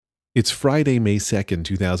It's Friday, May 2nd,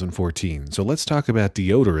 2014, so let's talk about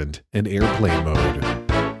deodorant and airplane mode.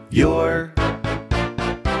 Your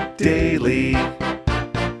Daily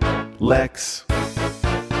Lex.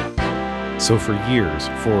 So for years,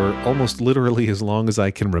 for almost literally as long as I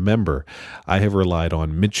can remember, I have relied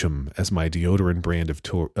on Mitchum as my deodorant brand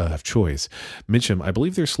of choice. Mitchum, I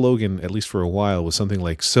believe their slogan, at least for a while, was something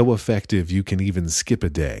like, "So effective you can even skip a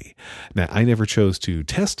day." Now, I never chose to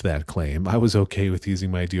test that claim. I was okay with using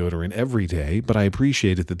my deodorant every day, but I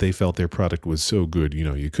appreciated that they felt their product was so good,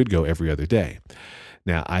 you could go every other day.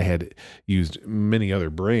 Now, I had used many other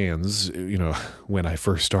brands, when I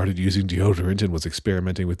first started using deodorant and was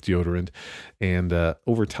experimenting with deodorant. And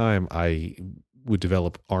over time, I would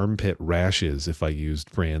develop armpit rashes if I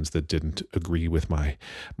used brands that didn't agree with my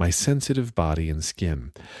sensitive body and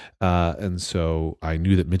skin. And so I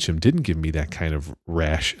knew that Mitchum didn't give me that kind of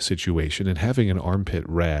rash situation. And having an armpit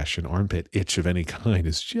rash, an armpit itch of any kind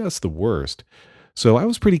is just the worst. So I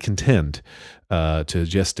was pretty content to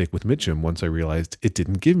just stick with Mitchum once I realized it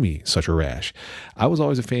didn't give me such a rash. I was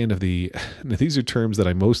always a fan of these are terms that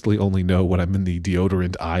I mostly only know when I'm in the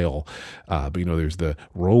deodorant aisle. But there's the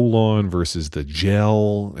roll-on versus the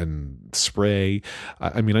gel and spray.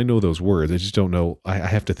 I know those words. I just don't know. I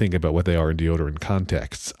have to think about what they are in deodorant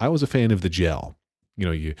contexts. I was a fan of the gel.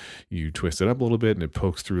 You twist it up a little bit and it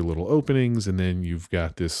pokes through little openings, and then you've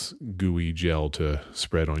got this gooey gel to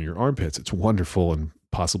spread on your armpits. It's wonderful and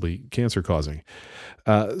possibly cancer causing.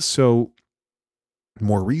 So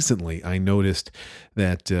more recently, I noticed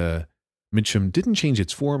that Mitchum didn't change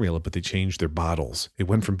its formula, but they changed their bottles. It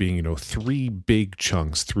went from being, 3 big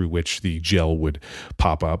chunks through which the gel would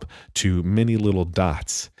pop up to many little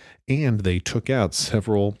dots. And they took out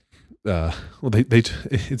several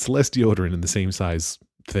it's less deodorant in the same size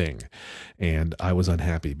thing. And I was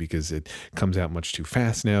unhappy because it comes out much too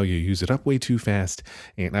fast now. You use it up way too fast.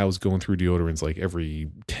 And I was going through deodorants like every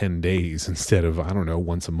 10 days instead of,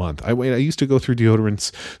 once a month. I used to go through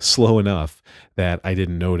deodorants slow enough that I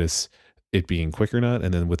didn't notice it being quick or not.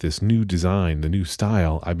 And then with this new design, the new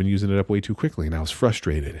style, I've been using it up way too quickly, and I was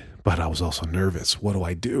frustrated, but I was also nervous. What do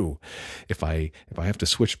I do? If I have to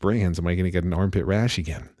switch brands, am I going to get an armpit rash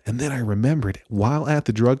again? And then I remembered while at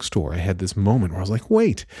the drugstore, I had this moment where I was like,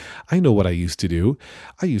 wait, I know what I used to do.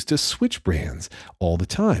 I used to switch brands all the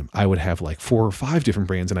time. I would have like 4 or 5 different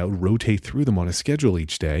brands and I would rotate through them on a schedule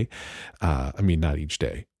each day. Not each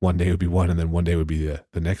day. One day would be one, and then one day would be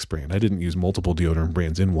the next brand. I didn't use multiple deodorant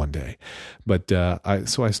brands in one day. But I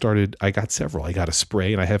got several. I got a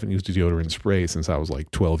spray, and I haven't used a deodorant spray since I was like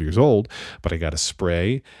 12 years old, but I got a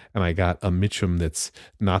spray, and I got a Mitchum that's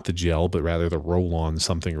not the gel, but rather the roll-on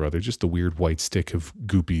something or other, just a weird white stick of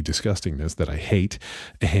goopy disgustingness that I hate.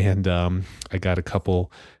 And I got a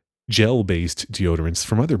couple gel-based deodorants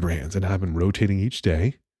from other brands, and I've been rotating each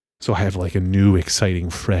day. So I have like a new,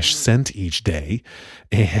 exciting, fresh scent each day,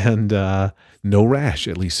 and no rash,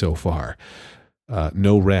 at least so far.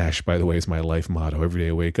 No rash, by the way, is my life motto. Every day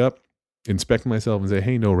I wake up, inspect myself and say,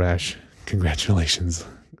 hey, no rash. Congratulations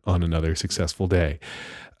on another successful day.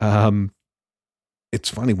 It's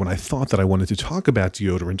funny, when I thought that I wanted to talk about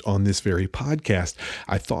deodorant on this very podcast,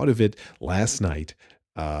 I thought of it last night.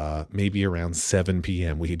 Maybe around 7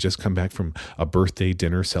 p.m. We had just come back from a birthday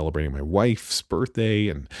dinner celebrating my wife's birthday,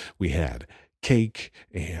 and we had cake,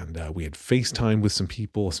 and we had FaceTime with some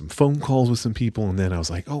people, some phone calls with some people, and then I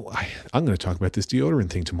was like, I'm going to talk about this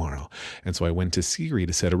deodorant thing tomorrow. And so I went to Siri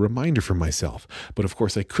to set a reminder for myself. But of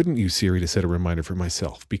course, I couldn't use Siri to set a reminder for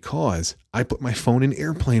myself because I put my phone in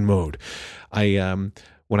airplane mode. When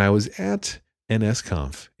I was at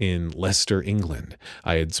NSConf in Leicester, England,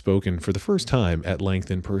 I had spoken for the first time at length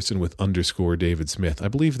in person with _David Smith. I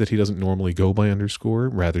believe that he doesn't normally go by _,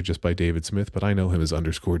 rather just by David Smith, but I know him as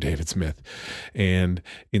 _David Smith. And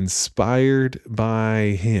inspired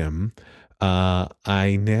by him,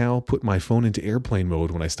 I now put my phone into airplane mode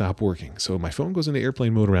when I stop working. So my phone goes into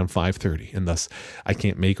airplane mode around 5:30, and thus I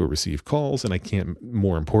can't make or receive calls, and I can't,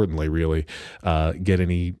 more importantly, really get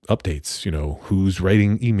any updates, who's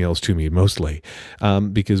writing emails to me mostly.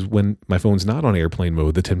 Because when my phone's not on airplane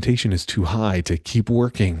mode, the temptation is too high to keep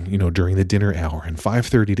working, during the dinner hour. And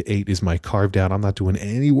 5:30 to 8 is my carved out, I'm not doing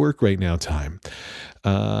any work right now time.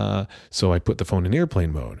 So I put the phone in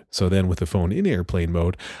airplane mode. So then with the phone in airplane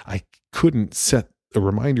mode, I couldn't set a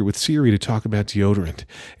reminder with Siri to talk about deodorant.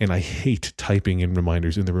 And I hate typing in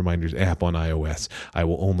reminders in the Reminders app on iOS. I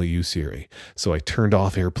will only use Siri. So I turned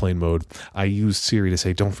off airplane mode. I used Siri to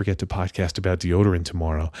say, don't forget to podcast about deodorant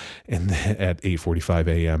tomorrow, and then at 8:45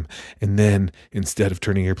 a.m. And then instead of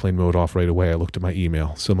turning airplane mode off right away, I looked at my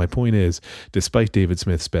email. So my point is, despite David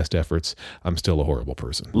Smith's best efforts, I'm still a horrible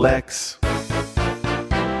person. Lex.